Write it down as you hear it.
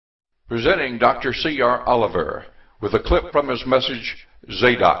presenting Dr. C.R. Oliver with a clip from his message,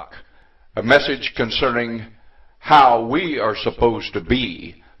 Zadok, a message concerning how we are supposed to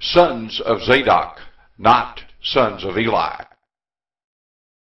be sons of Zadok, not sons of Eli.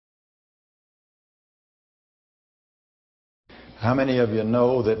 How many of you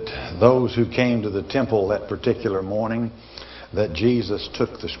know that those who came to the temple that particular morning that Jesus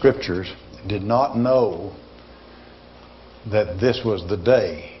took the scriptures did not know that this was the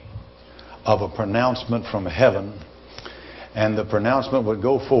day of a pronouncement from heaven, and the pronouncement would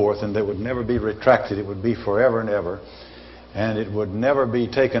go forth and it would never be retracted. It would be forever and ever, and it would never be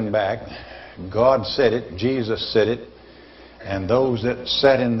taken back. God said it, Jesus said it, and those that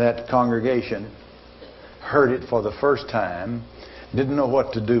sat in that congregation heard it for the first time, didn't know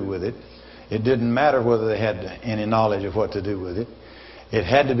what to do with it. It didn't matter whether they had any knowledge of what to do with it. It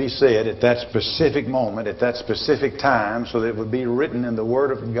had to be said at that specific moment, at that specific time, so that it would be written in the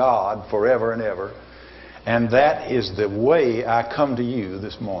Word of God forever and ever. And that is the way I come to you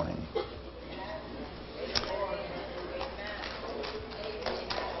this morning.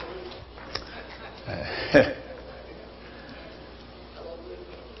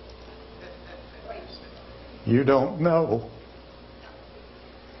 You don't know.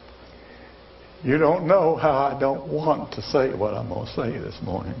 You don't know how I don't want to say what I'm going to say this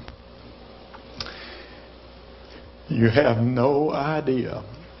morning. You have no idea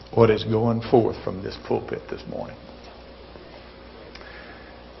what is going forth from this pulpit this morning.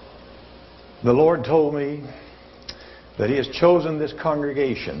 The Lord told me that He has chosen this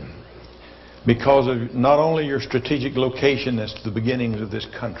congregation because of not only your strategic location as to the beginnings of this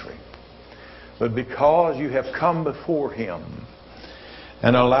country, but because you have come before Him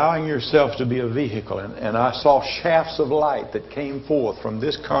and allowing yourself to be a vehicle. And I saw shafts of light that came forth from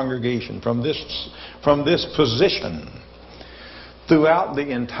this congregation, from this position, throughout the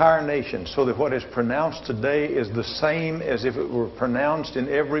entire nation, so that what is pronounced today is the same as if it were pronounced in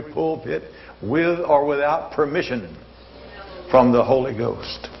every pulpit, with or without permission from the Holy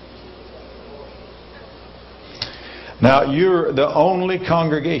Ghost. Now, you're the only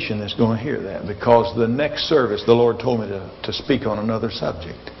congregation that's going to hear that, because the next service the Lord told me to speak on another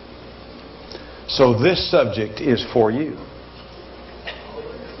subject. So this subject is for you.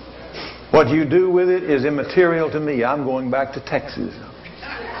 What you do with it is immaterial to me. I'm going back to Texas.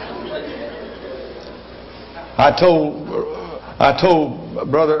 I told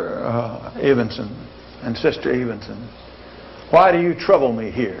Brother Evanson and Sister Evanson, why do you trouble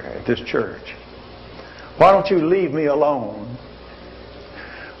me here at this church? Why don't you leave me alone?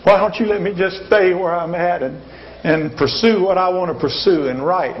 Why don't you let me just stay where I'm at and pursue what I want to pursue and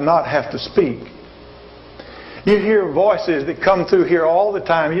write, not have to speak? You hear voices that come through here all the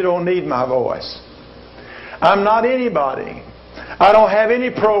time. You don't need my voice. I'm not anybody. I don't have any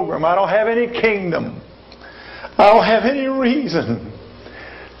program. I don't have any kingdom. I don't have any reason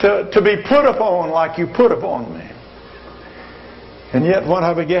to be put upon like you put upon me. And yet when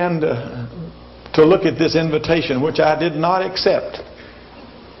I began to look at this invitation, which I did not accept,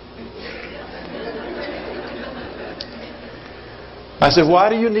 I said, why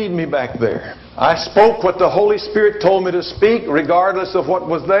do you need me back there? I spoke what the Holy Spirit told me to speak, regardless of what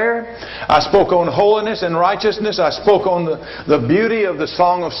was there. I spoke on holiness and righteousness. I spoke on the beauty of the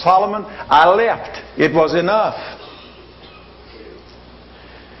Song of Solomon. I left. It was enough.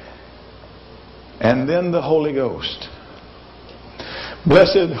 And then the Holy Ghost,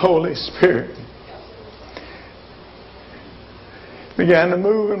 blessed Holy Spirit, began to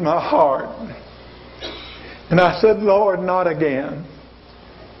move in my heart. And I said, Lord, not again.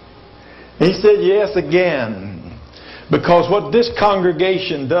 He said, yes, again. Because what this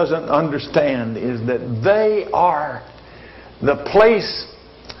congregation doesn't understand is that they are the place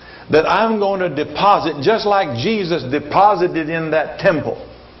that I'm going to deposit, just like Jesus deposited in that temple.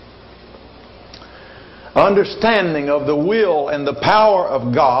 Understanding of the will and the power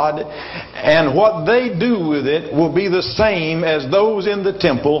of God, and what they do with it will be the same as those in the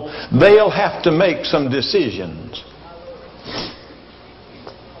temple. They'll have to make some decisions.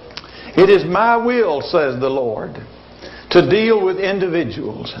 It is my will, says the Lord, to deal with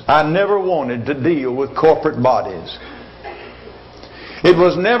individuals. I never wanted to deal with corporate bodies. It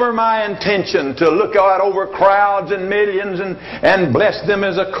was never my intention to look out over crowds and millions and bless them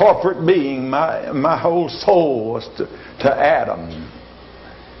as a corporate being. My whole soul was to Adam.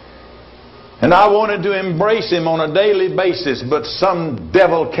 And I wanted to embrace him on a daily basis, but some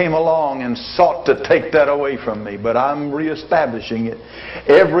devil came along and sought to take that away from me. But I'm reestablishing it.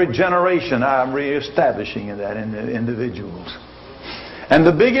 Every generation I'm reestablishing that in the individuals. And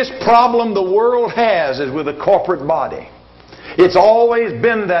the biggest problem the world has is with a corporate body. It's always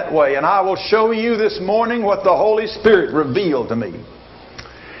been that way. And I will show you this morning what the Holy Spirit revealed to me.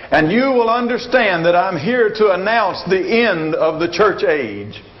 And you will understand that I'm here to announce the end of the church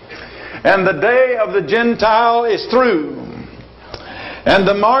age. And the day of the Gentile is through. And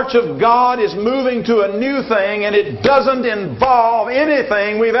the march of God is moving to a new thing, and it doesn't involve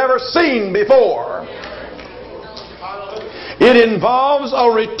anything we've ever seen before. It involves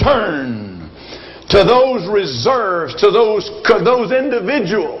a return to those reserves, to those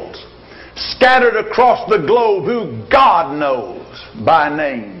individuals scattered across the globe who God knows by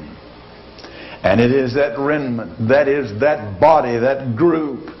name. And it is that remnant, that is that body, that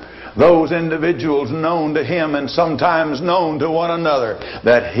group, those individuals known to Him and sometimes known to one another,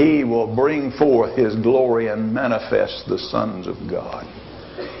 that He will bring forth His glory and manifest the sons of God.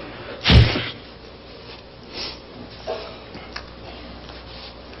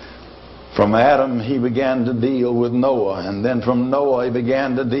 From Adam He began to deal with Noah, and then from Noah He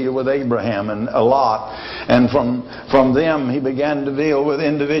began to deal with Abraham and Lot, and from them He began to deal with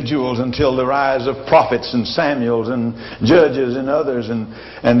individuals until the rise of prophets and Samuels and judges and others,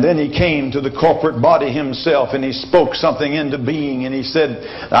 and then He came to the corporate body Himself, and He spoke something into being, and He said,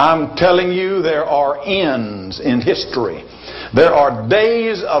 I'm telling you, there are ends in history. There are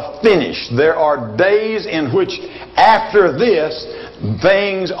days of finish. There are days in which after this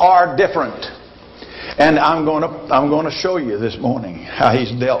things are different. And I'm going to show you this morning how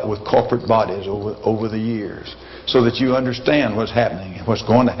He's dealt with corporate bodies over the years, so that you understand what's happening and what's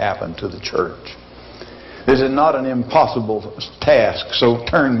going to happen to the church. This is not an impossible task, so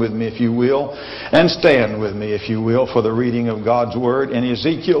turn with me, if you will, and stand with me, if you will, for the reading of God's Word in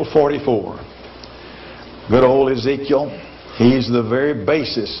Ezekiel 44. Good old Ezekiel. He's the very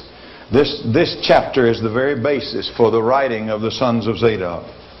basis. This chapter is the very basis for the writing of the sons of Zadok.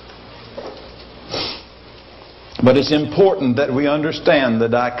 But it's important that we understand the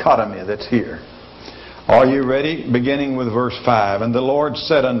dichotomy that's here. Are you ready? Beginning with verse 5. And the Lord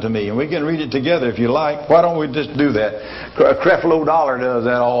said unto me, and we can read it together if you like. Why don't we just do that? Creflo Dollar does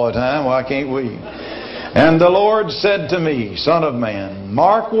that all the time. Why can't we? And the Lord said to me, Son of man,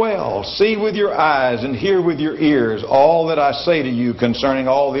 mark well, see with your eyes and hear with your ears all that I say to you concerning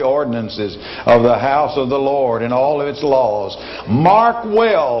all the ordinances of the house of the Lord and all of its laws. Mark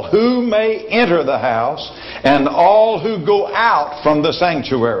well who may enter the house and all who go out from the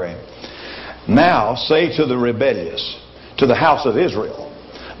sanctuary. Now say to the rebellious, to the house of Israel,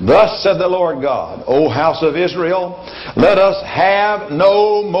 Thus said the Lord God, O house of Israel, let us have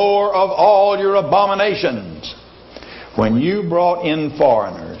no more of all your abominations. When you brought in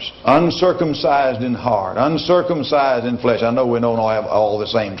foreigners, uncircumcised in heart, uncircumcised in flesh, I know we don't all have all the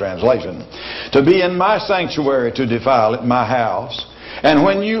same translation, to be in my sanctuary to defile it, my house, and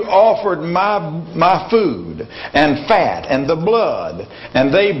when you offered my food and fat and the blood,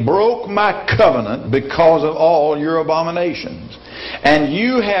 and they broke my covenant because of all your abominations, and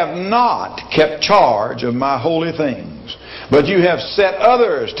you have not kept charge of my holy things, but you have set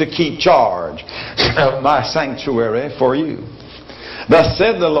others to keep charge of my sanctuary for you. Thus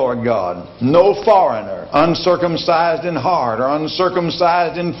said the Lord God, no foreigner, uncircumcised in heart or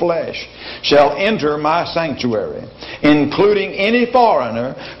uncircumcised in flesh, shall enter my sanctuary, including any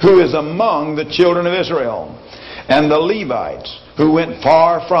foreigner who is among the children of Israel, and the Levites who went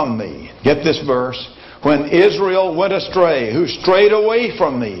far from me. Get this verse. When Israel went astray, who strayed away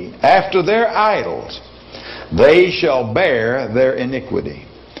from me after their idols, they shall bear their iniquity.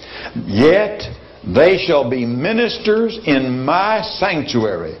 Yet they shall be ministers in my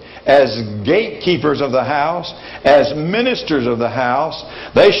sanctuary, as gatekeepers of the house, as ministers of the house.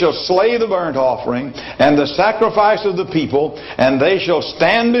 They shall slay the burnt offering and the sacrifice of the people, and they shall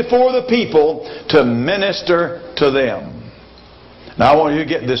stand before the people to minister to them. Now I want you to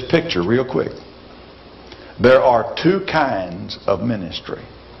get this picture real quick. There are two kinds of ministry.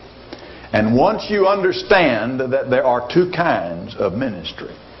 And once you understand that there are two kinds of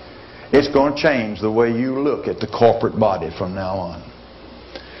ministry, it's going to change the way you look at the corporate body from now on.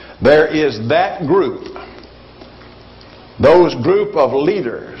 There is that group, those group of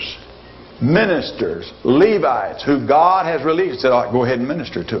leaders, ministers, Levites, who God has released. He said, all right, go ahead and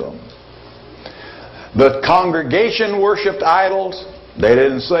minister to them. The congregation worshipped idols. They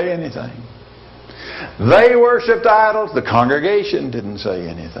didn't say anything. They worshipped idols. The congregation didn't say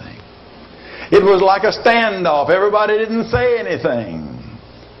anything. It was like a standoff. Everybody didn't say anything.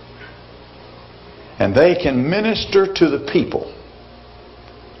 And they can minister to the people.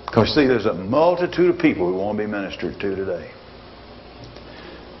 Because see, there's a multitude of people who want to be ministered to today.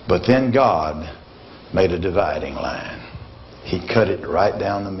 But then God made a dividing line. He cut it right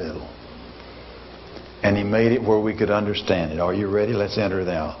down the middle. And He made it where we could understand it. Are you ready? Let's enter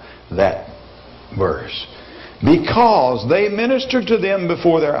now that verse. Because they ministered to them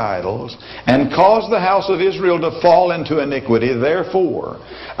before their idols, and caused the house of Israel to fall into iniquity, therefore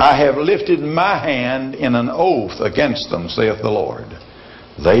I have lifted my hand in an oath against them, saith the Lord.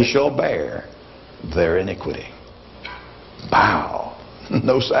 They shall bear their iniquity. Bow.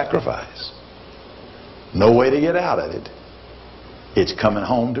 No sacrifice. No way to get out of it. It's coming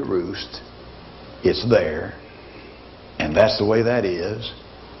home to roost. It's there. And that's the way that is.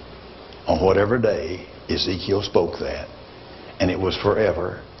 On whatever day Ezekiel spoke that. And it was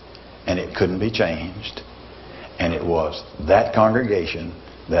forever. And it couldn't be changed. And it was that congregation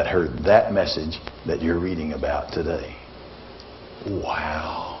that heard that message that you're reading about today.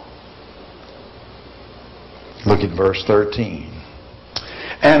 Wow. Look at verse 13.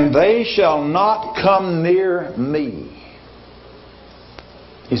 And they shall not come near me.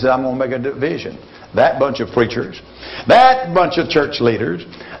 He said, I'm going to make a division. That bunch of preachers, that bunch of church leaders,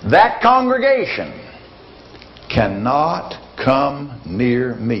 that congregation cannot come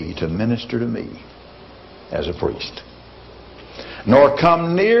near me to minister to me as a priest, nor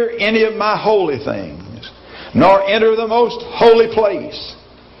come near any of my holy things, nor enter the most holy place.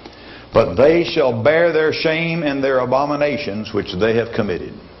 But they shall bear their shame and their abominations which they have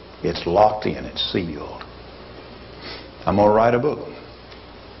committed. It's locked in. It's sealed. I'm going to write a book.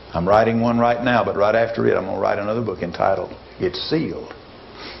 I'm writing one right now, but right after it I'm going to write another book entitled, It's Sealed.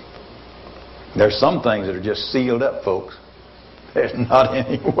 There's some things that are just sealed up, folks. There's not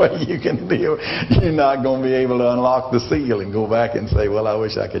any way you can deal. You're not going to be able to unlock the seal and go back and say, well, I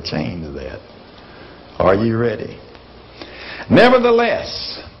wish I could change that. Are you ready?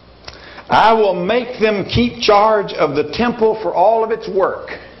 Nevertheless, I will make them keep charge of the temple for all of its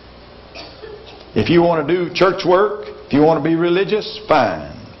work. If you want to do church work, if you want to be religious,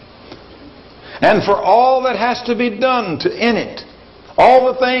 fine. And for all that has to be done in it,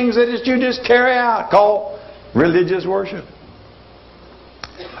 all the things that you just carry out, call religious worship.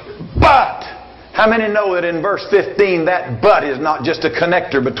 But, how many know that in verse 15, that but is not just a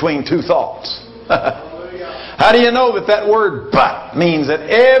connector between two thoughts? How do you know that that word but means that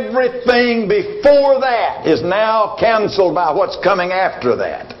everything before that is now canceled by what's coming after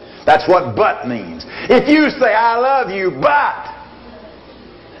that? That's what but means. If you say, I love you, but.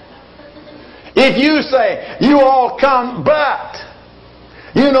 If you say, you all come, but.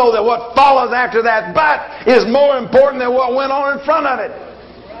 You know that what follows after that but is more important than what went on in front of it.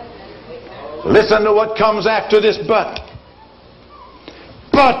 Listen to what comes after this but.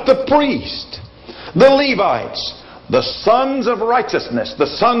 But the priest, the Levites, the sons of righteousness, the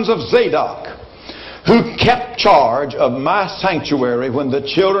sons of Zadok, who kept charge of my sanctuary when the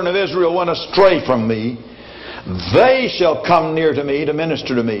children of Israel went astray from me, they shall come near to me to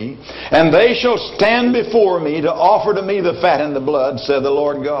minister to me, and they shall stand before me to offer to me the fat and the blood, said the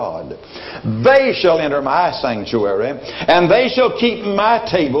Lord God. They shall enter my sanctuary, and they shall keep my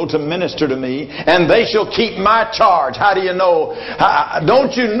table to minister to me, and they shall keep my charge. How do you know?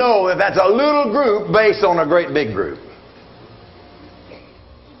 Don't you know that that's a little group based on a great big group?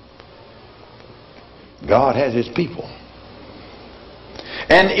 God has His people.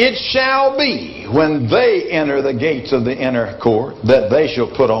 And it shall be, when they enter the gates of the inner court, that they shall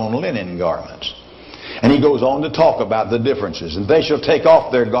put on linen garments. And he goes on to talk about the differences. And they shall take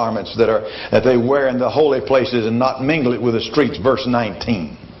off their garments that they wear in the holy places and not mingle it with the streets. Verse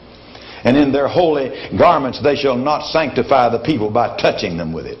 19. And in their holy garments they shall not sanctify the people by touching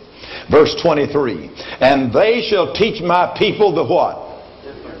them with it. Verse 23. And they shall teach my people the what?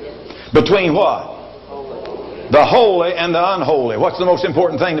 Between what? The holy and the unholy. What's the most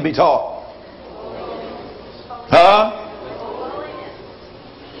important thing to be taught? Huh?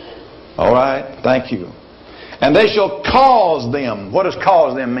 All right, thank you. And they shall cause them. What does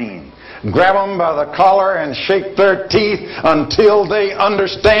cause them mean? Grab them by the collar and shake their teeth until they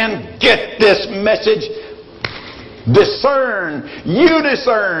understand. Get this message. Discern. You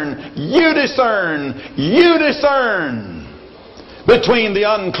discern. You discern. You discern between the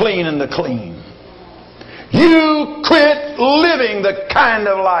unclean and the clean. You quit living the kind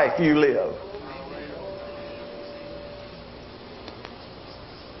of life you live.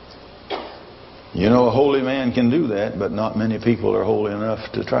 You know, a holy man can do that, but not many people are holy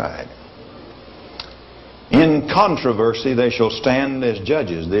enough to try it. In controversy they shall stand as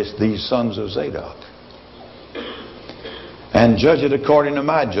judges, these sons of Zadok, and judge it according to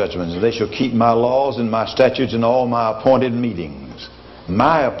my judgments. They shall keep my laws and my statutes and all my appointed meetings.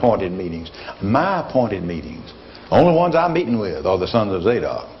 My appointed meetings. My appointed meetings. Only ones I'm meeting with are the sons of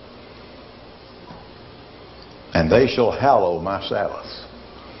Zadok. And they shall hallow my Sabbaths.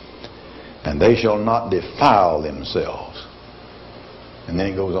 And they shall not defile themselves. And then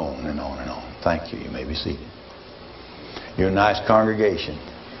he goes on and on and on. Thank you. You may be seated. You're a nice congregation.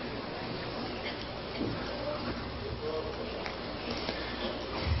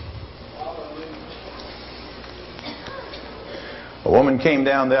 A woman came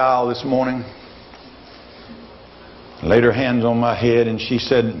down the aisle this morning, laid her hands on my head, and she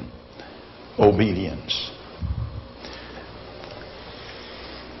said, obedience.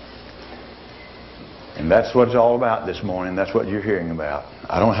 And that's what it's all about this morning. That's what you're hearing about.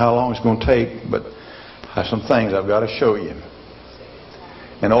 I don't know how long it's going to take, but I have some things I've got to show you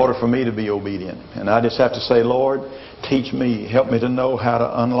in order for me to be obedient. And I just have to say, Lord, teach me, help me to know how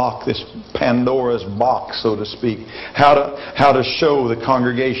to unlock this Pandora's box, so to speak. How to show the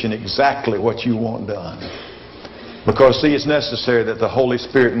congregation exactly what you want done. Because, see, it's necessary that the Holy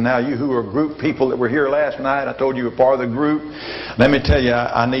Spirit, and now you who are group people that were here last night, I told you were part of the group. Let me tell you,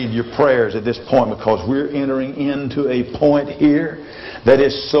 I need your prayers at this point, because we're entering into a point here that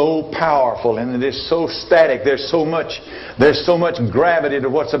is so powerful and it is so static. There's so much gravity to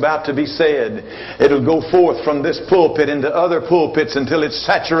what's about to be said. It'll go forth from this pulpit into other pulpits until it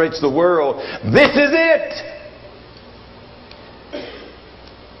saturates the world. This is it!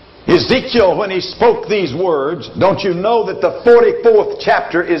 Ezekiel, when he spoke these words, don't you know that the 44th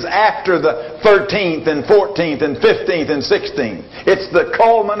chapter is after the 13th and 14th and 15th and 16th? It's the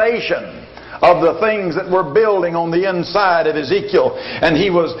culmination of the things that were building on the inside of Ezekiel. And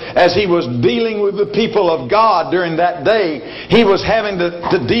as he was dealing with the people of God during that day, he was having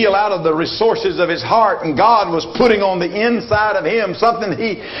to deal out of the resources of his heart, and God was putting on the inside of him something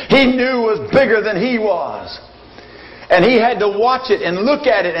he knew was bigger than he was. And he had to watch it and look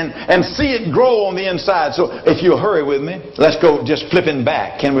at it and see it grow on the inside. So if you'll hurry with me, let's go just flipping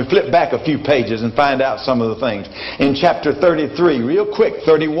back. Can we flip back a few pages and find out some of the things? In chapter 33, real quick,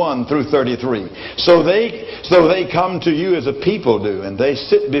 31 through 33. So they come to you as a people do, and they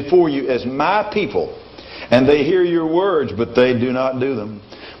sit before you as my people. And they hear your words, but they do not do them.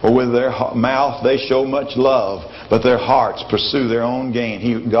 For with their mouth they show much love, but their hearts pursue their own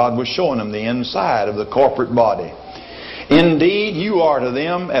gain. God was showing them the inside of the corporate body. Indeed, you are to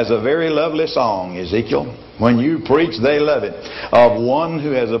them as a very lovely song, Ezekiel. When you preach, they love it. Of one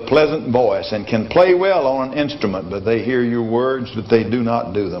who has a pleasant voice and can play well on an instrument, but they hear your words, but they do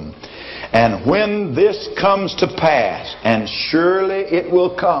not do them. And when this comes to pass, and surely it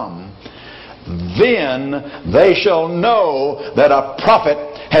will come, then they shall know that a prophet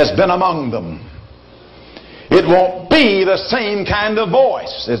has been among them. It won't be the same kind of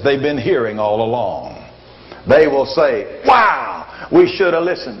voice as they've been hearing all along. They will say, wow, we should have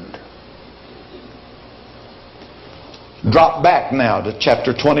listened. Drop back now to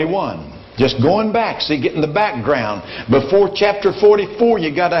chapter 21. Just going back, see, getting the background. Before chapter 44,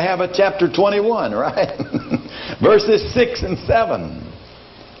 you got to have a chapter 21, right? Verses 6 and 7.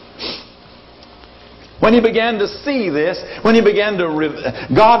 When he began to see this, when he began to,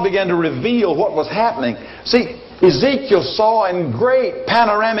 God began to reveal what was happening. See, Ezekiel saw in great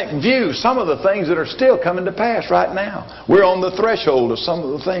panoramic view some of the things that are still coming to pass right now. We're on the threshold of some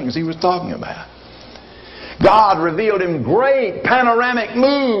of the things he was talking about. God revealed him great panoramic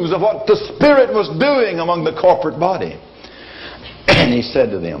moves of what the Spirit was doing among the corporate body. And he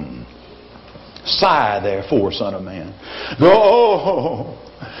said to them, sigh therefore, Son of Man. Go,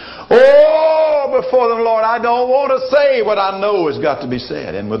 before them, Lord, I don't want to say what I know has got to be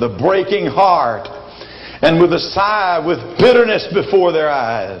said. And with a breaking heart, and with a sigh, with bitterness before their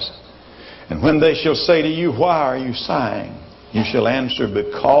eyes. And when they shall say to you, why are you sighing? You shall answer,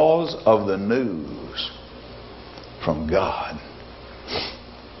 because of the news from God.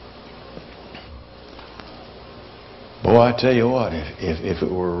 Boy, I tell you what, if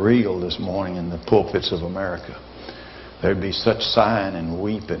it were real this morning in the pulpits of America, there'd be such sighing and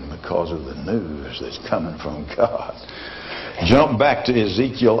weeping because of the news that's coming from God. Jump back to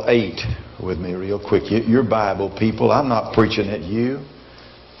Ezekiel 8 with me real quick. Your Bible people, I'm not preaching at you.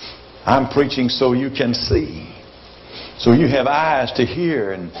 I'm preaching so you can see. So you have eyes to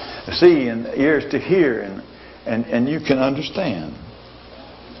hear and see and ears to hear and you can understand.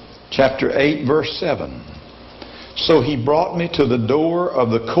 Chapter 8 verse 7. So he brought me to the door of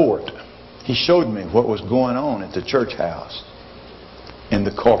the court. He showed me what was going on at the church house in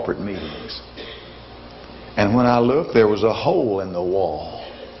the corporate meetings. And when I looked, there was a hole in the wall.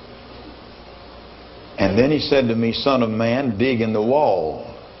 And then he said to me, Son of man, dig in the wall.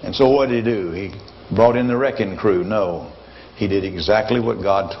 And so what did he do? He brought in the wrecking crew? No. He did exactly what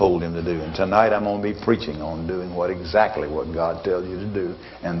God told him to do. And tonight I'm going to be preaching on doing exactly what God tells you to do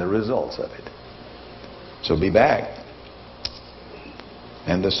and the results of it. So be back.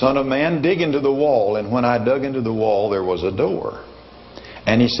 And the Son of Man, dig into the wall. And when I dug into the wall, there was a door.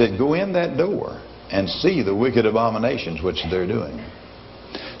 And he said, go in that door and see the wicked abominations which they're doing.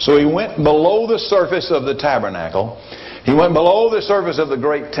 So he went below the surface of the tabernacle. He went below the surface of the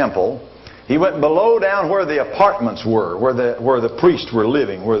great temple. He went below down where the apartments were, where the priests were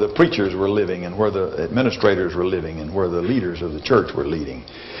living, where the preachers were living, and where the administrators were living, and where the leaders of the church were leading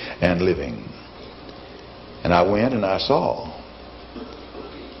and living. And I went and I saw.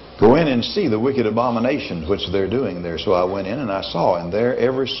 Go in and see the wicked abominations which they're doing there. So I went in and I saw, and there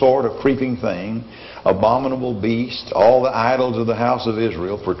every sort of creeping thing, abominable beast, all the idols of the house of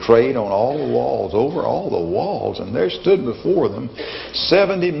Israel portrayed on all the walls, over all the walls. And there stood before them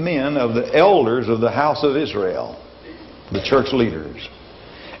 70 men of the elders of the house of Israel, the church leaders.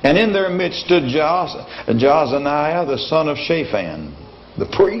 And in their midst stood Jozaniah, the son of Shaphan, the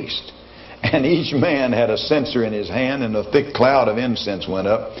priest. And each man had a censer in his hand, and a thick cloud of incense went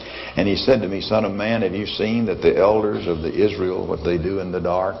up. And he said to me, Son of man, have you seen that the elders of the Israel, what they do in the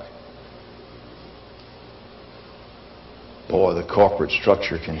dark? Boy, the corporate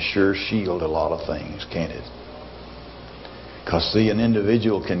structure can sure shield a lot of things, can't it? Because, see, an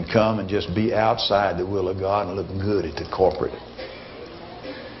individual can come and just be outside the will of God and look good at the corporate.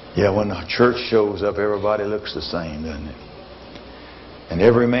 Yeah, when the church shows up, everybody looks the same, doesn't it? And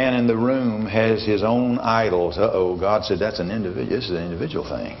every man in the room has his own idols. Uh-oh, God said that's an individual. This is an individual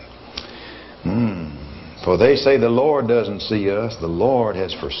thing. For they say the Lord doesn't see us. The Lord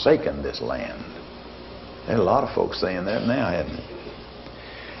has forsaken this land. There's a lot of folks saying that now, hasn't it?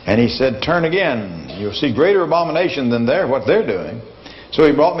 And he said, turn again. You'll see greater abomination than what they're doing. So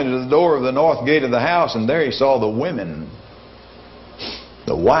he brought me to the door of the north gate of the house, and there he saw the women,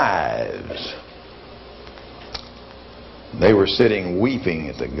 the wives. They were sitting weeping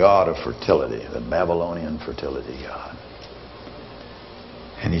at the god of fertility, the Babylonian fertility god.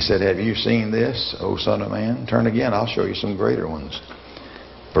 And he said, have you seen this, O son of man? Turn again, I'll show you some greater ones.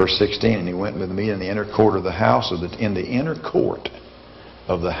 Verse 16, and he went with me in the inner court of the house in the inner court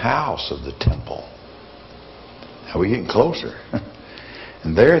of the house of the temple. Now we're getting closer.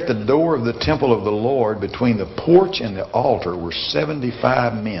 And there at the door of the temple of the Lord, between the porch and the altar, were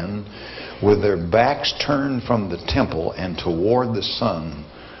 75 men with their backs turned from the temple and toward the sun,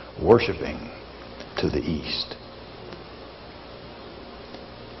 worshiping to the east.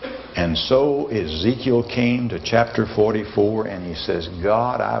 And so Ezekiel came to chapter 44 and he says,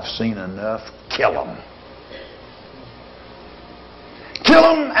 God, I've seen enough. Kill them. Kill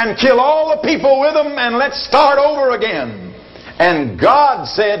them and kill all the people with them, and let's start over again. And God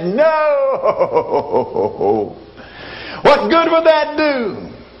said, no. What good would that do?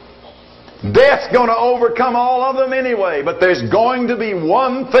 Death's going to overcome all of them anyway. But there's going to be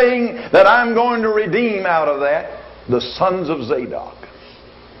one thing that I'm going to redeem out of that. The sons of Zadok.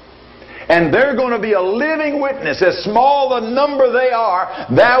 And they're going to be a living witness. As small the number they are,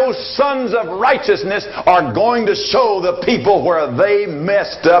 those sons of righteousness are going to show the people where they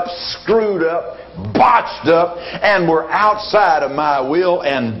messed up, screwed up, botched up, and were outside of my will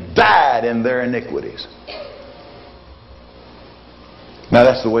and died in their iniquities. Now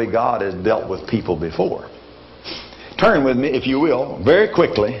that's the way God has dealt with people before. Turn with me, if you will, very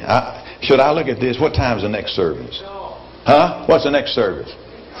quickly. Should I look at this? What time's the next service? Huh? What's the next service?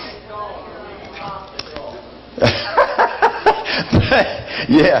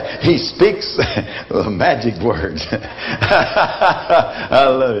 Yeah, he speaks the magic words. I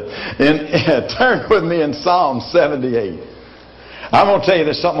love it. Turn with me in Psalm 78. I'm going to tell you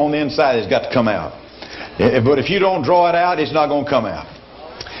there's something on the inside that's got to come out. But if you don't draw it out, it's not going to come out.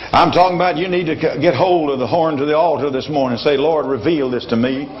 I'm talking about you need to get hold of the horns of the altar this morning and say, Lord, reveal this to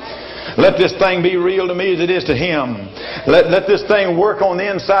me. Let this thing be real to me as it is to Him. Let this thing work on the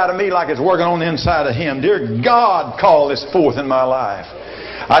inside of me like it's working on the inside of Him. Dear God, call this forth in my life.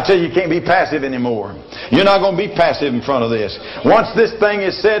 I tell you, you can't be passive anymore. You're not going to be passive in front of this. Once this thing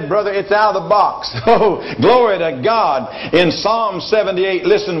is said, brother, it's out of the box. Oh, glory to God. In Psalm 78,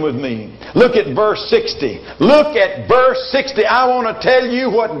 listen with me. Look at verse 60. Look at verse 60. I want to tell you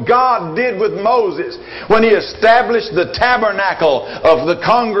what God did with Moses when he established the tabernacle of the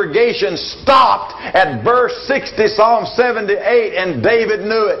congregation. Stopped at verse 60, Psalm 78, and David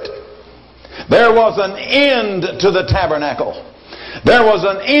knew it. There was an end to the tabernacle. There was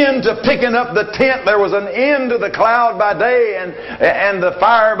an end to picking up the tent. There was an end to the cloud by day and the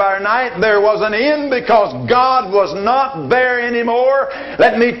fire by night. There was an end because God was not there anymore.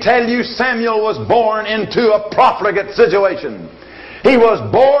 Let me tell you, Samuel was born into a profligate situation. He was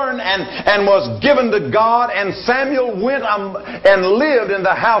born and was given to God, and Samuel went and lived in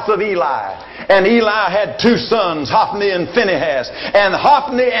the house of Eli. And Eli had two sons, Hophni and Phinehas. And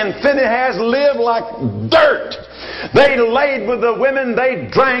Hophni and Phinehas lived like dirt. They laid with the women, they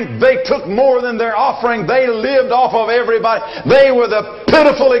drank, they took more than their offering, they lived off of everybody. They were the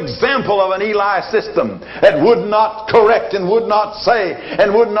pitiful example of an Eli system that would not correct and would not say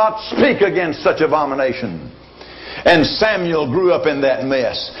and would not speak against such abomination. And Samuel grew up in that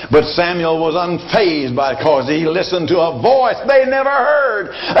mess. But Samuel was unfazed by it because he listened to a voice they never heard.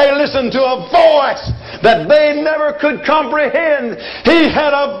 They listened to a voice that they never could comprehend. He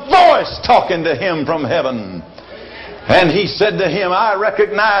had a voice talking to him from heaven. And he said to him, I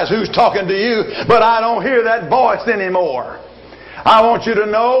recognize who's talking to you, but I don't hear that voice anymore. I want you to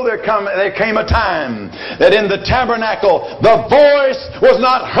know there came a time that in the tabernacle the voice was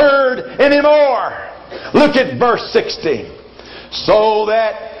not heard anymore. Look at verse 60. So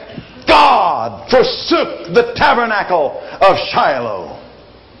that God forsook the tabernacle of Shiloh.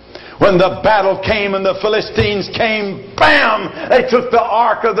 When the battle came and the Philistines came, bam! They took the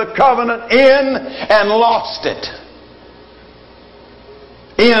Ark of the Covenant in and lost it.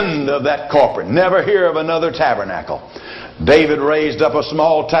 End of that corporate. Never hear of another tabernacle. David raised up a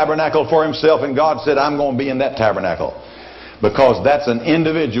small tabernacle for himself, and God said, I'm going to be in that tabernacle. Because that's an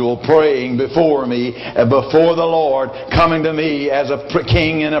individual praying before me, before the Lord, coming to me as a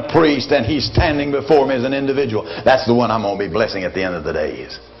king and a priest, and he's standing before me as an individual. That's the one I'm going to be blessing at the end of the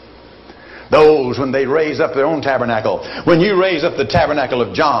days. Those, when they raise up their own tabernacle, when you raise up the tabernacle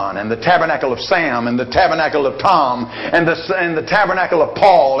of John, and the tabernacle of Sam, and the tabernacle of Tom, and the tabernacle of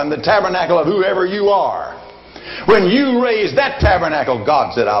Paul, and the tabernacle of whoever you are, when you raise that tabernacle,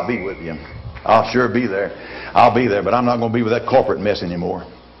 God said, I'll be with you. I'll sure be there. I'll be there, but I'm not going to be with that corporate mess anymore.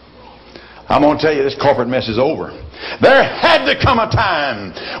 I'm going to tell you, this corporate mess is over. There had to come a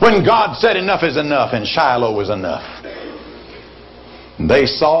time when God said enough is enough, and Shiloh was enough. They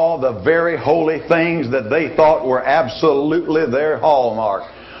saw the very holy things that they thought were absolutely their hallmark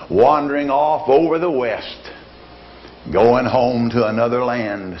wandering off over the west, going home to another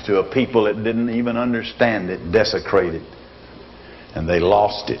land, to a people that didn't even understand it, desecrated. And they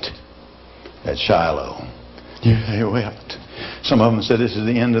lost it at Shiloh. They wept. Some of them said this is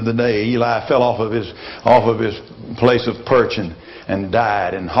the end of the day. Eli fell off of his place of perch and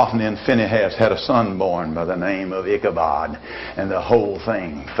died. And Hophni and Phinehas had a son born by the name of Ichabod. And the whole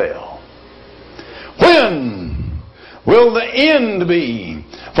thing fell. When will the end be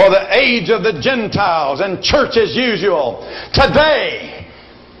for the age of the Gentiles and church as usual? Today.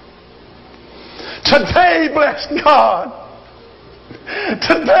 Today, bless God.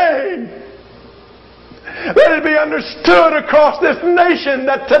 Today. Let it be understood across this nation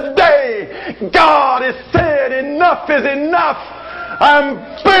that today God has said enough is enough.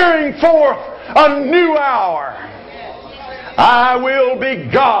 I'm bearing forth a new hour. I will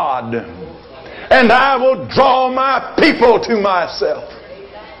be God, and I will draw my people to myself.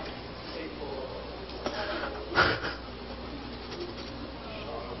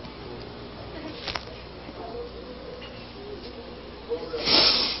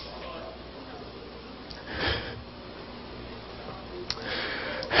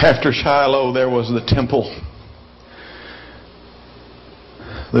 After Shiloh, there was the temple.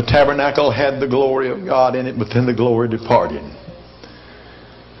 The tabernacle had the glory of God in it, but then the glory departed.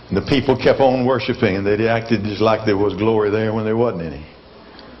 And the people kept on worshiping, and they acted just like there was glory there when there wasn't any.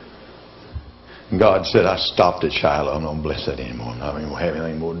 And God said, I stopped at Shiloh. I'm not going to bless that anymore. I'm not going to have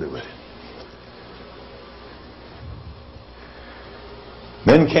anything more to do with it.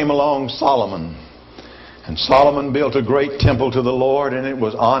 Then came along Solomon. And Solomon built a great temple to the Lord, and it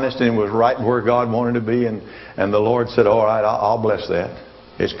was honest and it was right where God wanted to be. And the Lord said, all right, I'll bless that.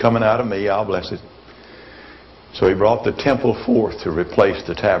 It's coming out of me. I'll bless it. So he brought the temple forth to replace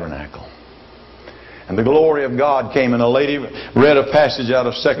the tabernacle. And the glory of God came, and a lady read a passage out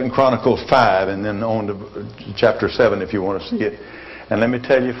of 2 Chronicles 5 and then on to chapter 7 if you want to see it. And let me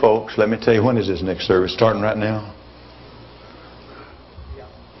tell you, folks, when is this next service? Starting right now?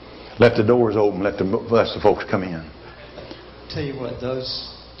 Let the doors open. Let the folks come in. Tell you what,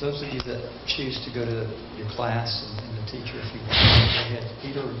 those of you that choose to go to your class and the teacher, if you want,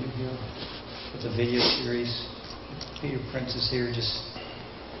 Peter, are you here with the video series? Peter Prince is here. Just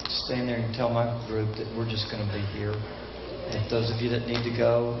stand there and tell my group that we're just going to be here. And those of you that need to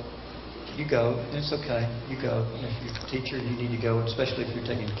go, you go. It's okay. You go. And if you're a teacher, you need to go, especially if you're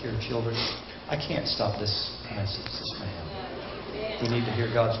taking care of children. I can't stop this message, this man. We need to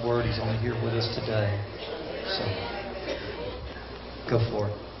hear God's Word. He's only here with us today. So, go for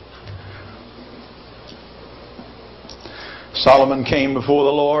it. Solomon came before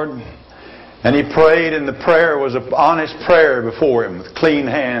the Lord, And he prayed, and the prayer was an honest prayer before him with clean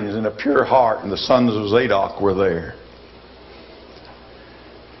hands and a pure heart, and the sons of Zadok were there.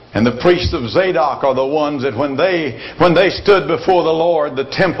 And the priests of Zadok are the ones that when they stood before the Lord, the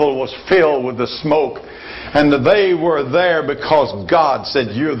temple was filled with the smoke. And they were there because God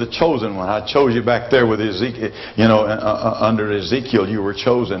said, "You're the chosen one. I chose you back there with Ezekiel. Under Ezekiel you were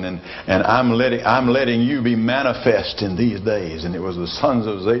chosen, and I'm letting you be manifest in these days." And it was the sons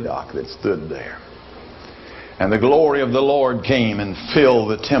of Zadok that stood there. And the glory of the Lord came and filled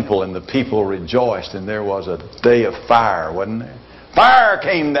the temple, and the people rejoiced. And there was a day of fire, wasn't there? Fire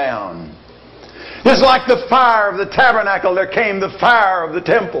came down. Just like the fire of the tabernacle, there came the fire of the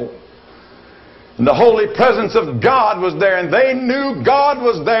temple. And the holy presence of God was there, and they knew God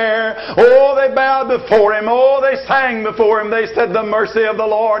was there. Oh, they bowed before Him. Oh, they sang before Him. They said, "The mercy of the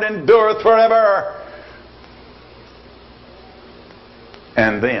Lord endureth forever."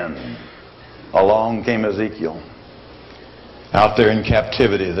 And then along came Ezekiel. Out there in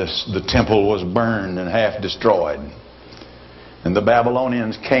captivity, the temple was burned and half destroyed. And the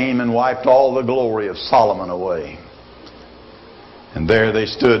Babylonians came and wiped all the glory of Solomon away. And there they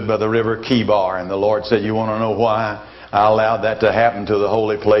stood by the river Kibar, and the Lord said, "You want to know why I allowed that to happen to the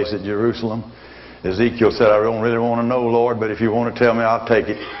holy place at Jerusalem?" Ezekiel said, "I don't really want to know, Lord, but if you want to tell me, I'll take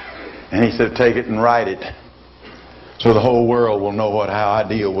it." And he said, "Take it and write it, so the whole world will know how I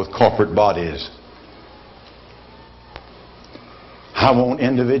deal with corporate bodies. I want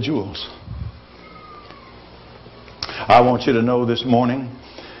individuals. I want you to know this morning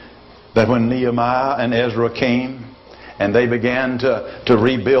that when Nehemiah and Ezra came and they began to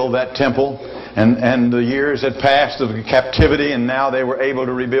rebuild that temple, and the years had passed of captivity, and now they were able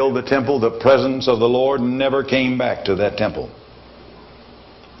to rebuild the temple, the presence of the Lord never came back to that temple.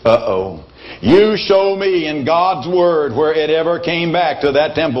 Uh-oh. You show me in God's Word where it ever came back to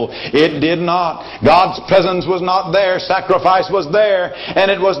that temple. It did not. God's presence was not there. Sacrifice was there.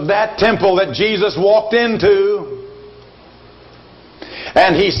 And it was that temple that Jesus walked into.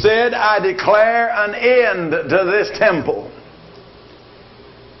 And He said, "I declare an end to this temple."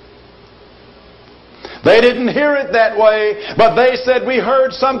 They didn't hear it that way, but they said, "We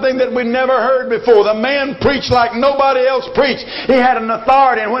heard something that we never heard before." The man preached like nobody else preached. He had an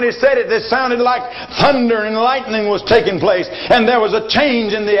authority, and when he said it, it sounded like thunder and lightning was taking place. And there was a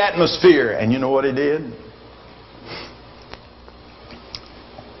change in the atmosphere. And you know what he did?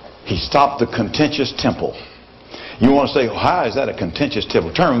 He stopped the contentious temple. You want to say, "How is that a contentious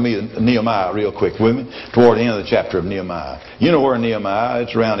temple?" Turn with me to Nehemiah real quick with me, toward the end of the chapter of Nehemiah. You know where Nehemiah,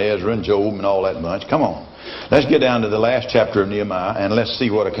 it's around Ezra and Job and all that bunch. Come on. Let's get down to the last chapter of Nehemiah and let's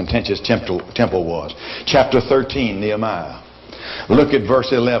see what a contentious temple was. Chapter 13, Nehemiah. Look at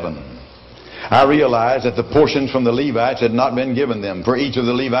verse 11. "I realized that the portions from the Levites had not been given them, for each of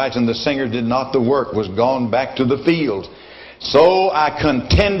the Levites and the singers did not the work, was gone back to the fields. So I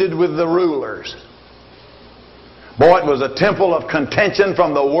contended with the rulers." Boy, it was a temple of contention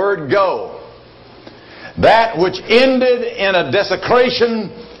from the word go. That which ended in a desecration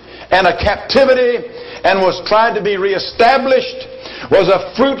and a captivity and was tried to be reestablished was a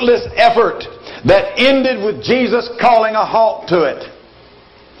fruitless effort that ended with Jesus calling a halt to it.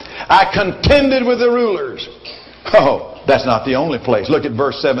 I contended with the rulers. Oh, that's not the only place. Look at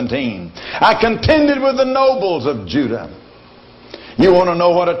verse 17. "I contended with the nobles of Judah." You want to know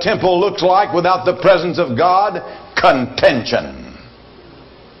what a temple looks like without the presence of God? Contention.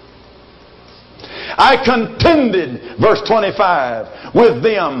 "I contended," verse 25, "with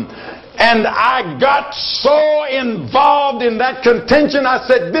them." And I got so involved in that contention, I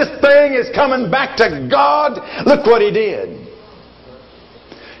said, "This thing is coming back to God." Look what he did.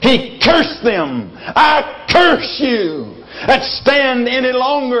 He cursed them. "I curse you that stand any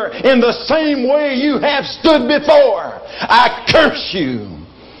longer in the same way you have stood before. I curse you."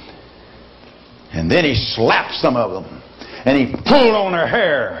 And then he slapped some of them. And he pulled on their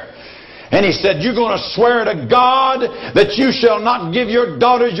hair. And he said, "You're going to swear to God that you shall not give your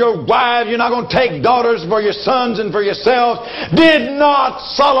daughters your wives. You're not going to take daughters for your sons and for yourselves. Did not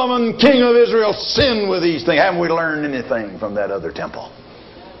Solomon, king of Israel, sin with these things?" Haven't we learned anything from that other temple?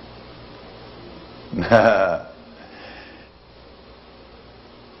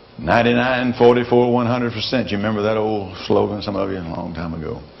 99, 44, 100%. You remember that old slogan, some of you, a long time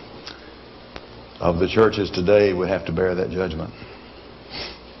ago. Of the churches today would have to bear that judgment.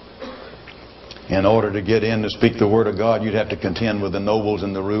 In order to get in to speak the Word of God, you'd have to contend with the nobles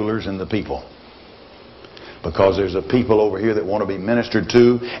and the rulers and the people. Because there's a people over here that want to be ministered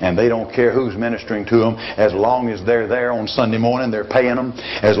to, and they don't care who's ministering to them. As long as they're there on Sunday morning, they're paying them.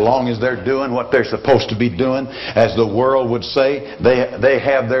 As long as they're doing what they're supposed to be doing, as the world would say, they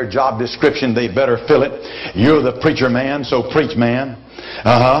have their job description, they better fill it. You're the preacher man, so preach, man.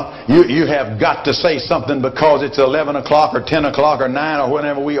 You have got to say something because it's 11 o'clock or 10 o'clock or 9 or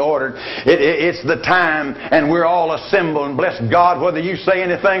whenever we ordered. It's the time, and we're all assembled, and bless God, whether you say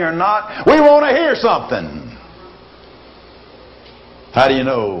anything or not, we want to hear something. How do you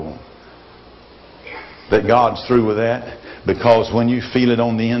know that God's through with that? Because when you feel it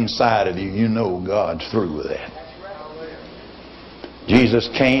on the inside of you, you know God's through with that. Jesus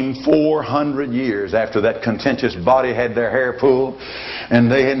came 400 years after that contentious body had their hair pulled, and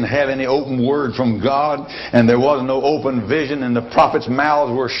they didn't have any open word from God, and there was no open vision, and the prophets'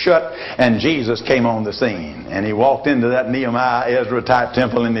 mouths were shut, and Jesus came on the scene. And He walked into that Nehemiah, Ezra type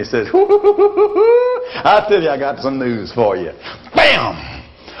temple, and He says, I tell you, I got some news for you. Bam!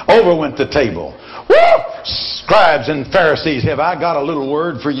 Over went the table. Woo! Scribes and Pharisees, have I got a little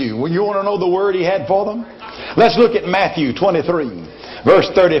word for you? Well, you want to know the word He had for them? Let's look at Matthew 23, verse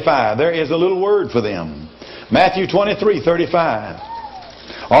 35. There is a little word for them. Matthew 23, 35.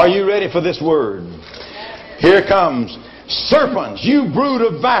 Are you ready for this word? Here comes. Serpents, you brood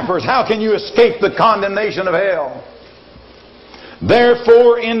of vipers, how can you escape the condemnation of hell?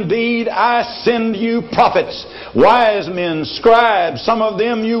 Therefore, indeed, I send you prophets, wise men, scribes. Some of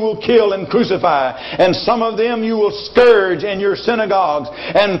them you will kill and crucify, and some of them you will scourge in your synagogues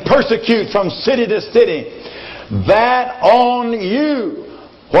and persecute from city to city. That on you.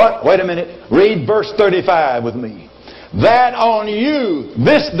 What? Wait a minute. Read verse 35 with me. That on you,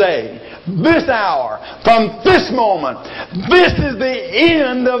 this day, this hour, from this moment, this is the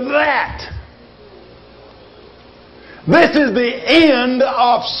end of that. This is the end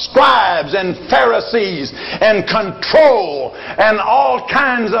of scribes and Pharisees and control and all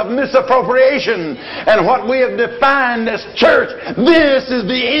kinds of misappropriation and what we have defined as church. This is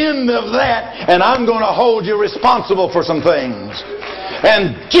the end of that, and I'm going to hold you responsible for some things.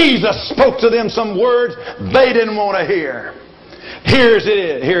 And Jesus spoke to them some words they didn't want to hear. Here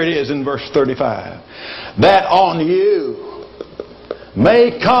it is in verse 35. That on you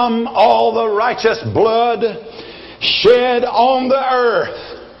may come all the righteous blood shed on the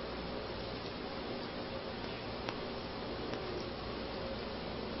earth.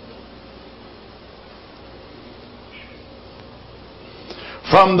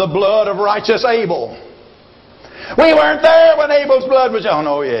 From the blood of righteous Abel. We weren't there when Abel's blood was... Oh,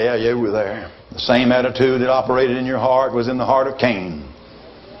 no, yeah, you were there. The same attitude that operated in your heart was in the heart of Cain.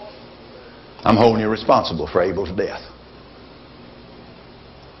 I'm holding you responsible for Abel's death.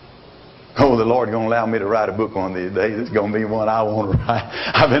 Oh, the Lord going to allow me to write a book one of these days. It's going to be one I want to write.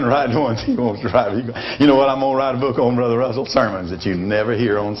 I've been writing ones He wants to write. You know what I'm going to write a book on, Brother Russell? Sermons that you never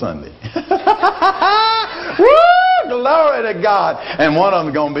hear on Sunday. Woo! Glory to God. And one of them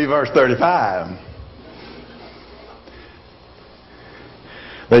is going to be verse 35.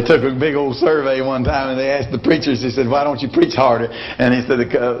 They took a big old survey one time and they asked the preachers, they said, why don't you preach harder? And he said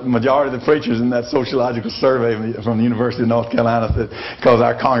the majority of the preachers in that sociological survey from the University of North Carolina said, because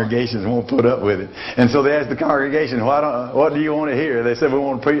our congregations won't put up with it. And so they asked the congregation, what do you want to hear? They said, we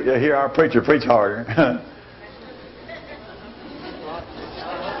want to hear our preacher preach harder.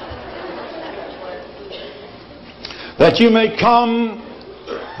 That you may come,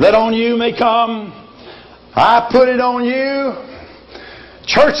 that on you may come, I put it on you.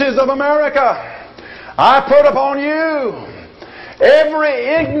 Churches of America, I put upon you every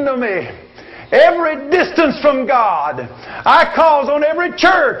ignominy, every distance from God. I cause on every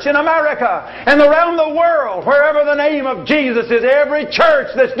church in America and around the world, wherever the name of Jesus is, every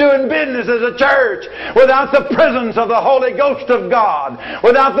church that's doing business as a church without the presence of the Holy Ghost of God,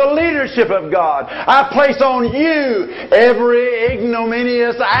 without the leadership of God. I place on you every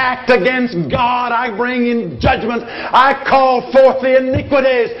ignominious act against God. I bring in judgment. I call forth the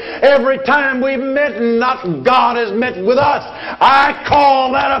iniquities. Every time we've met and not God has met with us, I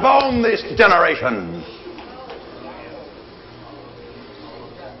call that upon this generation.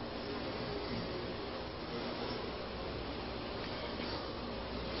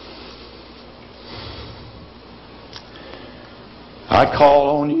 I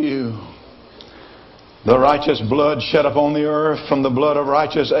call on you the righteous blood shed upon the earth, from the blood of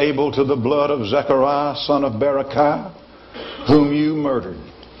righteous Abel to the blood of Zechariah, son of Berechiah, whom you murdered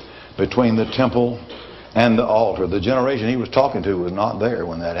between the temple and the altar. The generation he was talking to was not there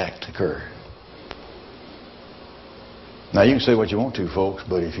when that act occurred. Now you can say what you want to, folks,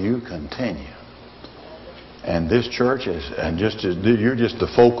 but if you continue And this church is, and you're just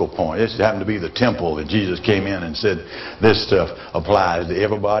the focal point. This happened to be the temple that Jesus came in and said, this stuff applies to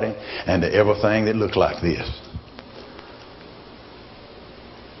everybody and to everything that looks like this.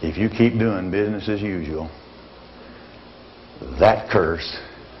 If you keep doing business as usual, that curse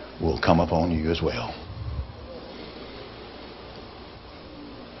will come upon you as well.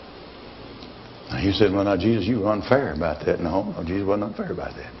 Now you said, well, now, Jesus, you were unfair about that. No, Jesus wasn't unfair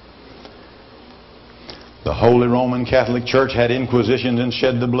about that. The Holy Roman Catholic Church had inquisitions and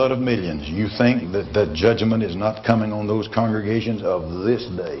shed the blood of millions. You think that the judgment is not coming on those congregations of this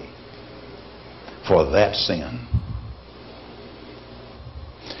day for that sin?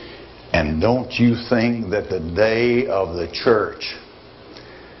 And don't you think that the day of the church,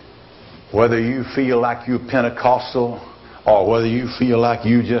 whether you feel like you're Pentecostal or whether you feel like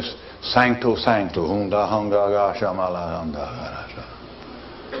you just sancto sancto,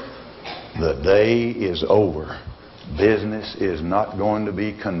 the day is over. Business is not going to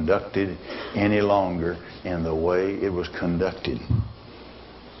be conducted any longer in the way it was conducted.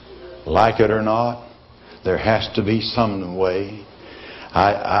 Like it or not, there has to be some way.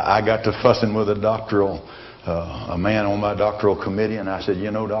 I got to fussing with a man on my doctoral committee, and I said,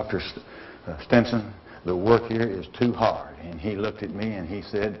 you know, Dr. Stinson, the work here is too hard. And he looked at me and he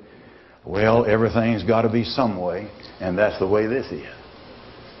said, well, everything's got to be some way, and that's the way this is.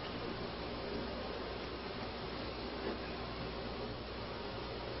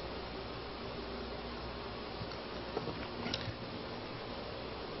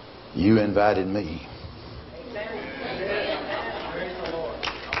 You invited me.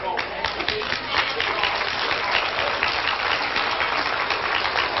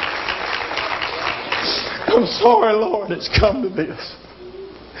 I'm sorry, Lord, it's come to this.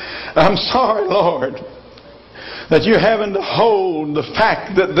 I'm sorry, Lord, that you're having to hold the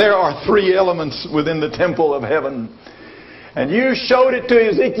fact that there are three elements within the temple of heaven. And you showed it to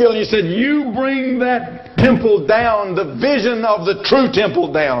Ezekiel and you said, you bring that temple down, the vision of the true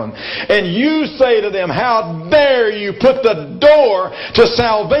temple down. And you say to them, how dare you put the door to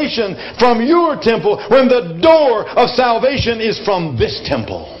salvation from your temple when the door of salvation is from this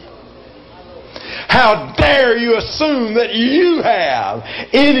temple? How dare you assume that you have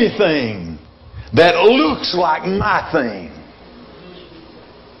anything that looks like my thing?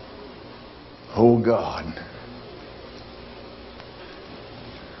 Oh God.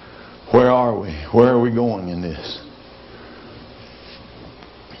 Where are we? Where are we going in this?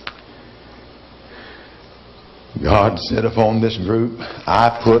 God said upon this group,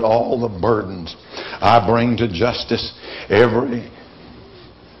 I put all the burdens. I bring to justice every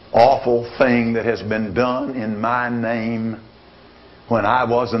awful thing that has been done in my name. When I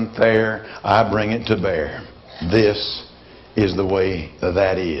wasn't there, I bring it to bear. This is the way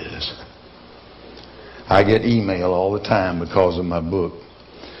that is. I get email all the time because of my book.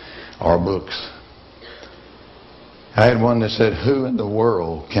 Our books. I had one that said, who in the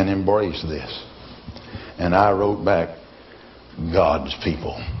world can embrace this? And I wrote back, God's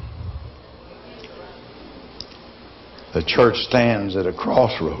people. The church stands at a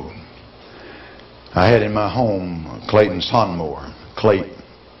crossroad. I had in my home Clayton Sonmore. Clayton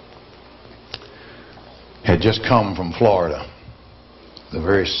had just come from Florida, the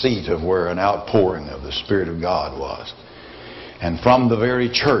very seat of where an outpouring of the Spirit of God was. And from the very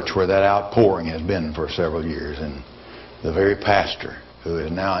church where that outpouring has been for several years, and the very pastor who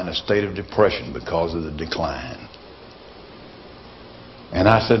is now in a state of depression because of the decline. And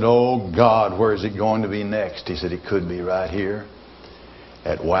I said, oh God, where is it going to be next? He said, it could be right here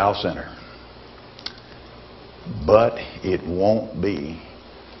at Wow Center. But it won't be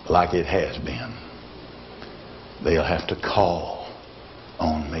like it has been. They'll have to call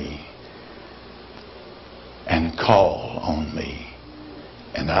on me. And call on me.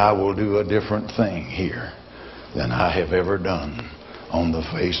 And I will do a different thing here than I have ever done on the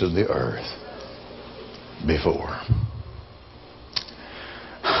face of the earth before.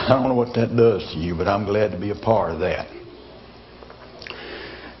 I don't know what that does to you, but I'm glad to be a part of that.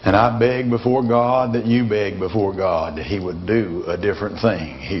 And I beg before God that you beg before God that He would do a different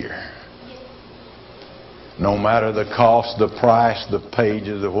thing here. No matter the cost, the price, the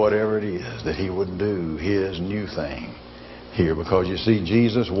pages of whatever it is, that He would do His new thing here. Because you see,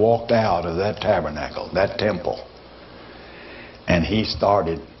 Jesus walked out of that tabernacle, that temple, and He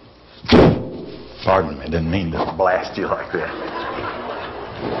started, pardon me, didn't mean to blast you like that.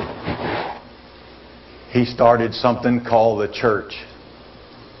 He started something called the church.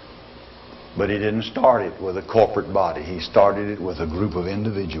 But He didn't start it with a corporate body. He started it with a group of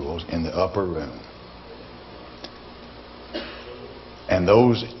individuals in the upper room. And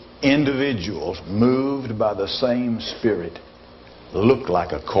those individuals moved by the same Spirit looked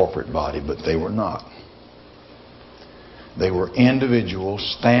like a corporate body, but they were not. They were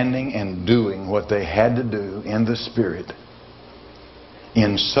individuals standing and doing what they had to do in the Spirit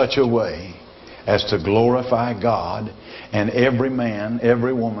in such a way as to glorify God, and every man,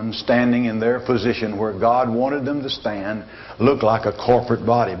 every woman standing in their position where God wanted them to stand looked like a corporate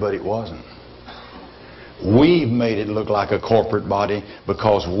body, but it wasn't. We've made it look like a corporate body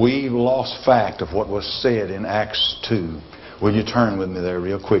because we've lost fact of what was said in Acts 2. Will you turn with me there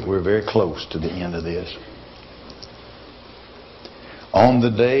real quick? We're very close to the end of this. On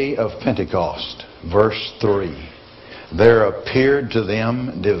the day of Pentecost, verse 3, there appeared to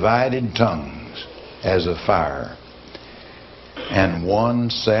them divided tongues as of fire, and one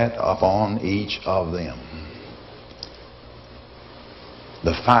sat upon each of them.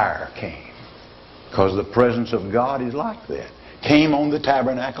 The fire came, because the presence of God is like that. Came on the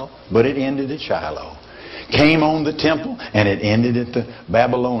tabernacle, but it ended at Shiloh. Came on the temple, and it ended at the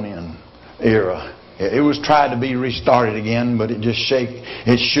Babylonian era. It was tried to be restarted again, but it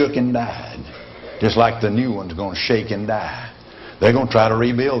shook and died. Just like the new one's going to shake and die. They're going to try to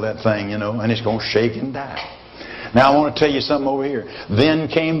rebuild that thing, and it's going to shake and die. Now I want to tell you something over here. Then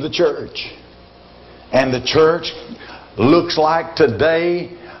came the church. And the church looks like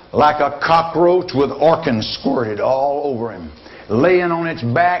today like a cockroach with orkins squirted all over him. Laying on its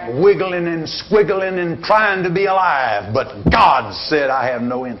back, wiggling and squiggling and trying to be alive. But God said, I have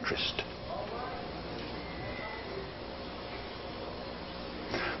no interest.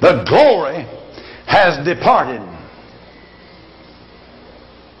 The glory has departed.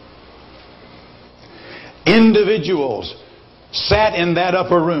 Individuals sat in that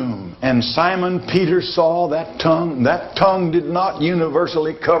upper room, and Simon Peter saw that tongue. That tongue did not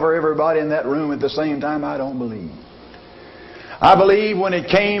universally cover everybody in that room at the same time, I don't believe. I believe when it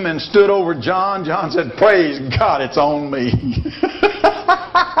came and stood over John, John said, praise God, it's on me.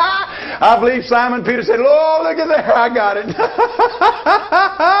 I believe Simon Peter said, oh, look at there, I got it.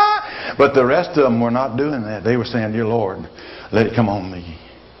 But the rest of them were not doing that. They were saying, dear Lord, let it come on me.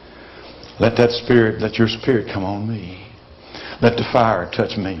 Let that Spirit, let your Spirit come on me. Let the fire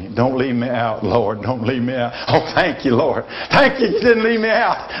touch me. Don't leave me out, Lord. Don't leave me out. Oh, thank you, Lord. Thank you didn't leave me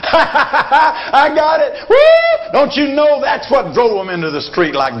out. I got it. Woo! Don't you know that's what drove them into the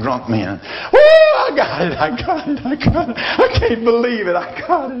street like drunk men? Woo! I got it. I got it. I got it. I can't believe it. I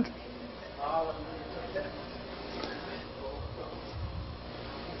got it.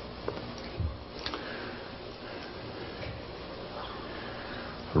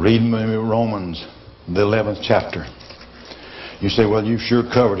 Read me Romans, the 11th chapter. You say, well, you sure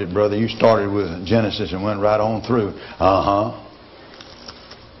covered it, brother. You started with Genesis and went right on through. Uh-huh.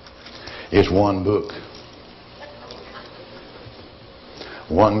 It's one book.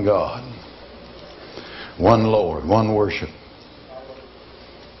 One God. One Lord. One worship.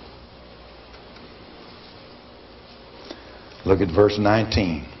 Look at verse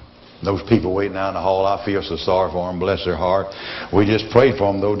 19. Those people waiting out in the hall, I feel so sorry for them. Bless their heart. We just prayed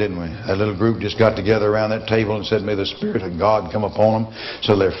for them, though, didn't we? That little group just got together around that table and said, may the Spirit of God come upon them.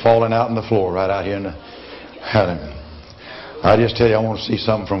 So they're falling out on the floor right out here in the... I just tell you, I want to see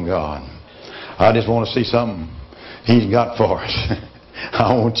something from God. I just want to see something He's got for us.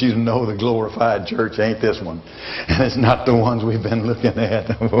 I want you to know the glorified church ain't this one. And it's not the ones we've been looking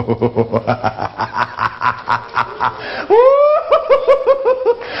at.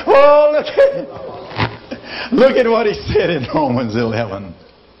 Oh, look at it. Look at what he said in Romans 11.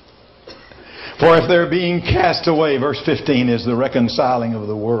 For if they're being cast away, verse 15, is the reconciling of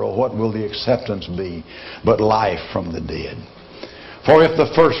the world, what will the acceptance be but life from the dead? For if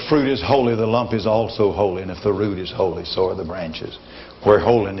the first fruit is holy, the lump is also holy. And if the root is holy, so are the branches. Where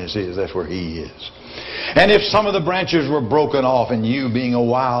holiness is, that's where He is. And if some of the branches were broken off, and you, being a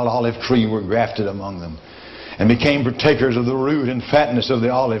wild olive tree, were grafted among them, and became partakers of the root and fatness of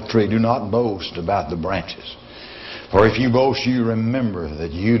the olive tree, do not boast about the branches. For if you boast, you remember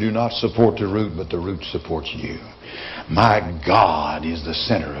that you do not support the root, but the root supports you. My God is the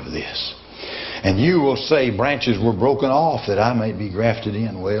center of this. And you will say, branches were broken off that I may be grafted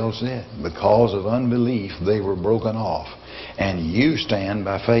in. Well said. Because of unbelief they were broken off. And you stand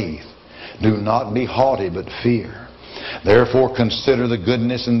by faith. Do not be haughty, but fear. Therefore consider the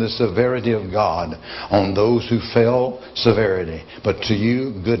goodness and the severity of God on those who fell, severity, but to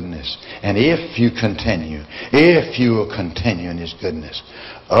you goodness. And if you will continue in His goodness.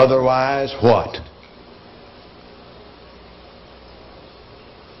 Otherwise, what?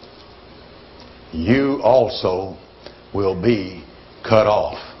 You also will be cut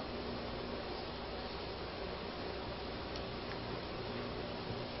off.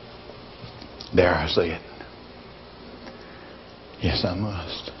 Dare I say it? Yes, I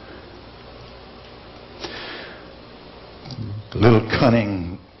must. Little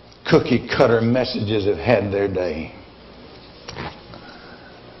cunning cookie cutter messages have had their day.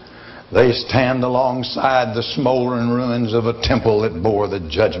 They stand alongside the smoldering ruins of a temple that bore the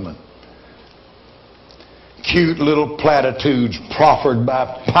judgment. Cute little platitudes proffered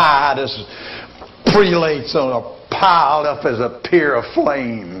by pietous prelates are piled up as a pier of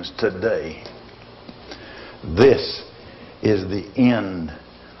flames today. This is the end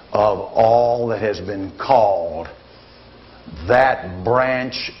of all that has been called. That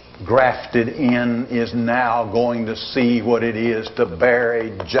branch grafted in is now going to see what it is to bear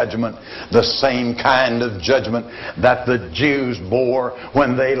a judgment, the same kind of judgment that the Jews bore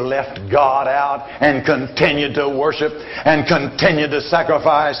when they left God out and continued to worship and continued to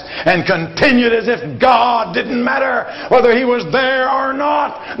sacrifice and continued as if God didn't matter whether He was there or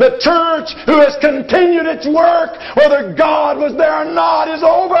not. The church who has continued its work, whether God was there or not, is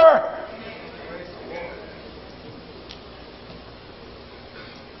over.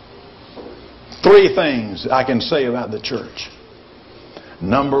 Three things I can say about the church.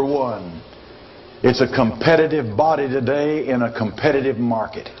 Number one, it's a competitive body today in a competitive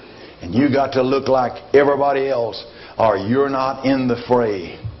market. And you got to look like everybody else or you're not in the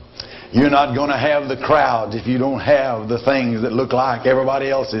fray. You're not going to have the crowds if you don't have the things that look like everybody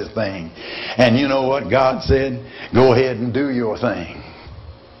else's thing. And you know what God said? Go ahead and do your thing.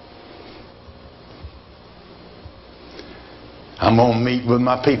 I'm going to meet with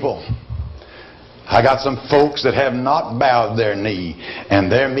my people. I got some folks that have not bowed their knee,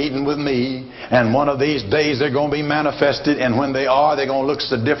 and they're meeting with me, and one of these days they're going to be manifested, and when they are, they're going to look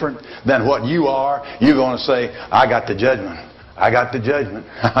so different than what you are. You're going to say, I got the judgment. I got the judgment.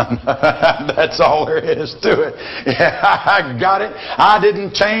 That's all there is to it. Yeah, I got it. I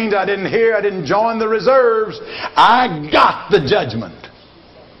didn't change. I didn't hear. I didn't join the reserves. I got the judgment.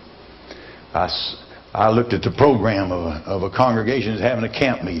 I looked at the program of a congregation that's having a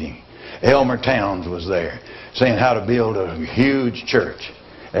camp meeting. Elmer Towns was there saying how to build a huge church,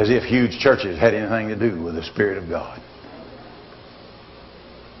 as if huge churches had anything to do with the Spirit of God.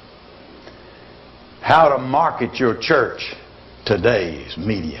 How to market your church, today's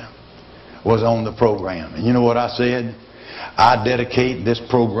media, was on the program. And you know what I said? I dedicate this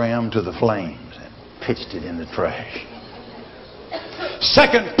program to the flames, and pitched it in the trash.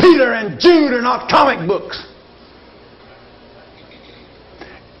 2 Peter and Jude are not comic books.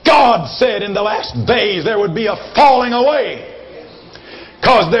 God said in the last days there would be a falling away,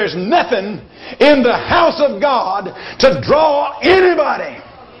 because there's nothing in the house of God to draw anybody.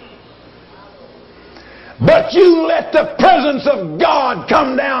 But you let the presence of God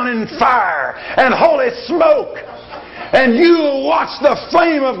come down in fire and holy smoke, and you'll watch the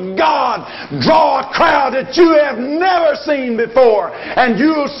flame of God draw a crowd that you have never seen before. And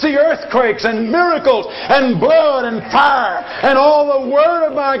you'll see earthquakes and miracles and blood and fire. And all the Word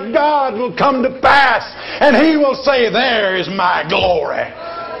of my God will come to pass. And He will say, there is my glory.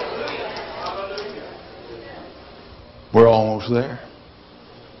 We're almost there.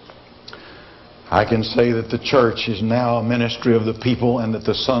 I can say that the church is now a ministry of the people, and that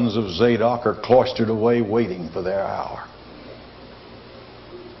the sons of Zadok are cloistered away waiting for their hour.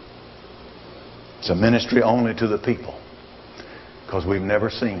 It's a ministry only to the people, because we've never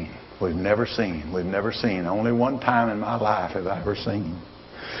seen. Only one time in my life have I ever seen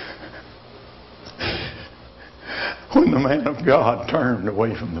when the man of God turned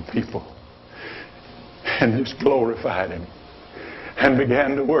away from the people and just glorified Him and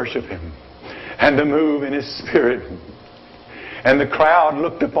began to worship Him and to move in His Spirit. And the crowd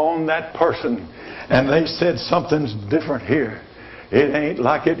looked upon that person and they said, something's different here. It ain't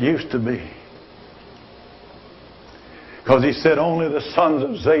like it used to be. Because He said, only the sons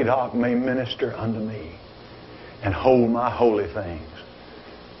of Zadok may minister unto me and hold my holy things.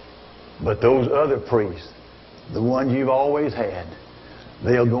 But those other priests, the ones you've always had,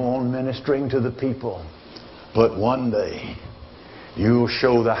 they'll go on ministering to the people. But one day, you'll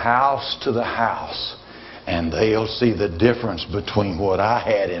show the house to the house, and they'll see the difference between what I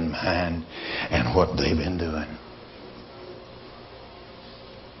had in mind and what they've been doing.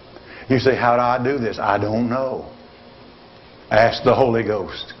 You say, how do I do this? I don't know. Ask the Holy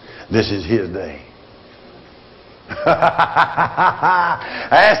Ghost. This is His day.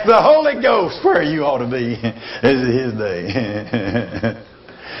 Ask the Holy Ghost where you ought to be. This is His day.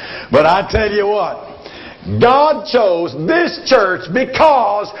 But I tell you what, God chose this church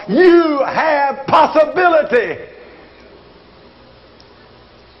because you have possibility.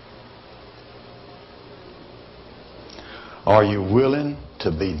 Are you willing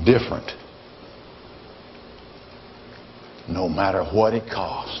to be different no matter what it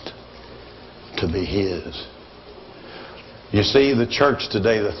cost, to be His. You see, the church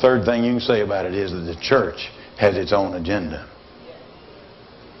today, the third thing you can say about it is that the church has its own agenda.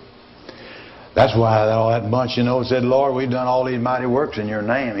 That's why all that bunch, said, Lord, we've done all these mighty works in your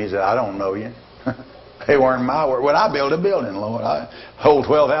name. He said, I don't know you. They weren't my work. Well, I built a building, Lord. I hold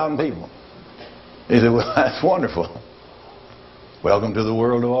 12,000 people. He said, well, that's wonderful. Welcome to the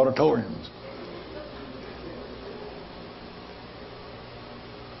world of auditoriums.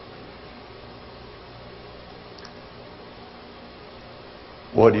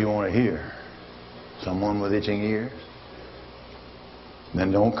 What do you want to hear? Someone with itching ears?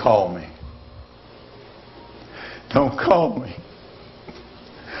 Then don't call me. Don't call me.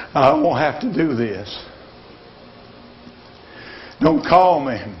 I won't have to do this. Don't call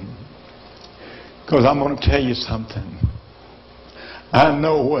me. Because I'm going to tell you something. I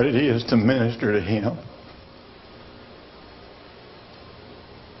know what it is to minister to Him.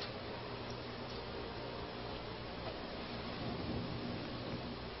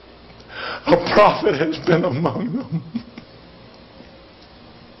 A prophet has been among them.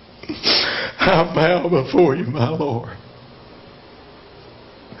 I bow before you, my Lord.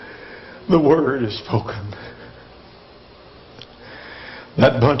 The word is spoken.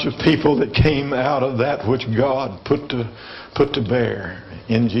 That bunch of people that came out of that which God put to bear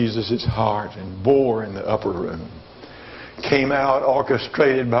in Jesus' heart and bore in the upper room came out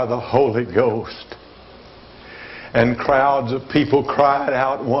orchestrated by the Holy Ghost. And crowds of people cried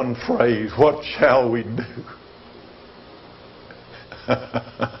out one phrase, what shall we do?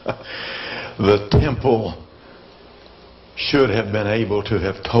 The temple should have been able to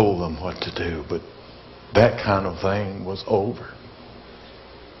have told them what to do, but that kind of thing was over.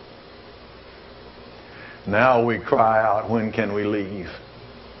 Now we cry out, when can we leave?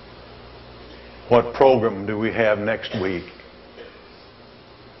 What program do we have next week?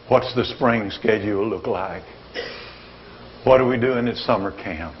 What's the spring schedule look like? What are we doing at summer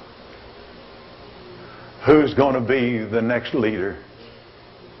camp? Who's going to be the next leader?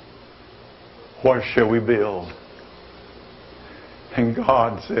 What shall we build? And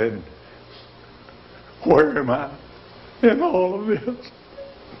God said, where am I in all of this?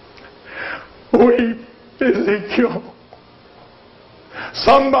 Weep, Ezekiel.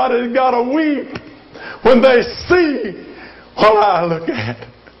 Somebody's got to weep when they see what I look at.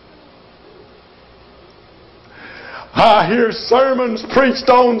 I hear sermons preached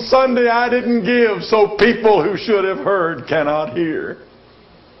on Sunday I didn't give, so people who should have heard cannot hear.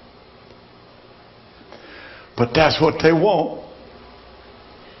 But that's what they want.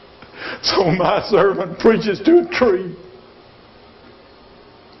 So my servant preaches to a tree,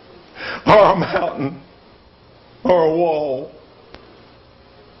 or a mountain, or a wall.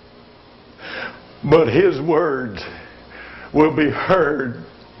 But his words will be heard.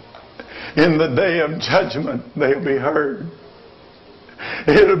 In the day of judgment, they'll be heard.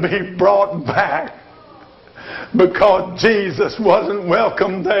 It'll be brought back because Jesus wasn't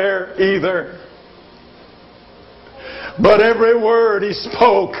welcome there either. But every word he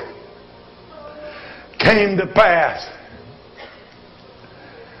spoke came to pass.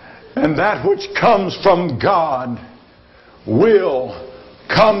 And that which comes from God will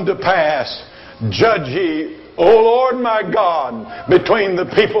come to pass. Judge ye, O Lord my God, between the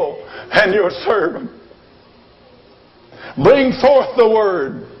people and your servant. Bring forth the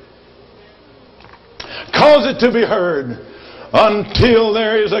word. Cause it to be heard until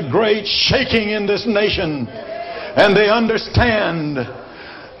there is a great shaking in this nation and they understand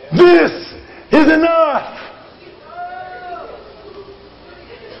this is enough.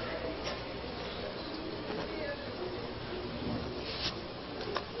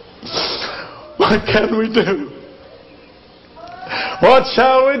 What can we do? What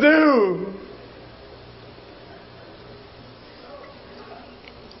shall we do?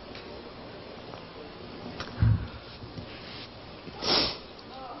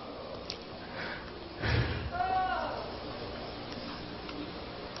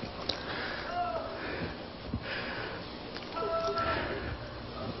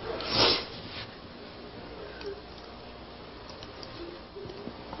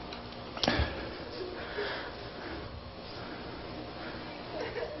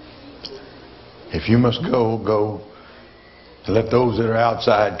 If you must go, go. Let those that are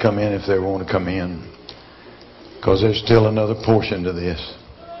outside come in if they want to come in. Because there's still another portion to this.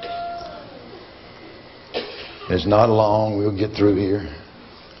 It's not long. We'll get through here.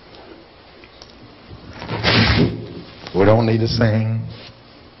 We don't need to sing.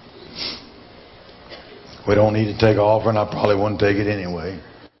 We don't need to take offering. I probably wouldn't take it anyway.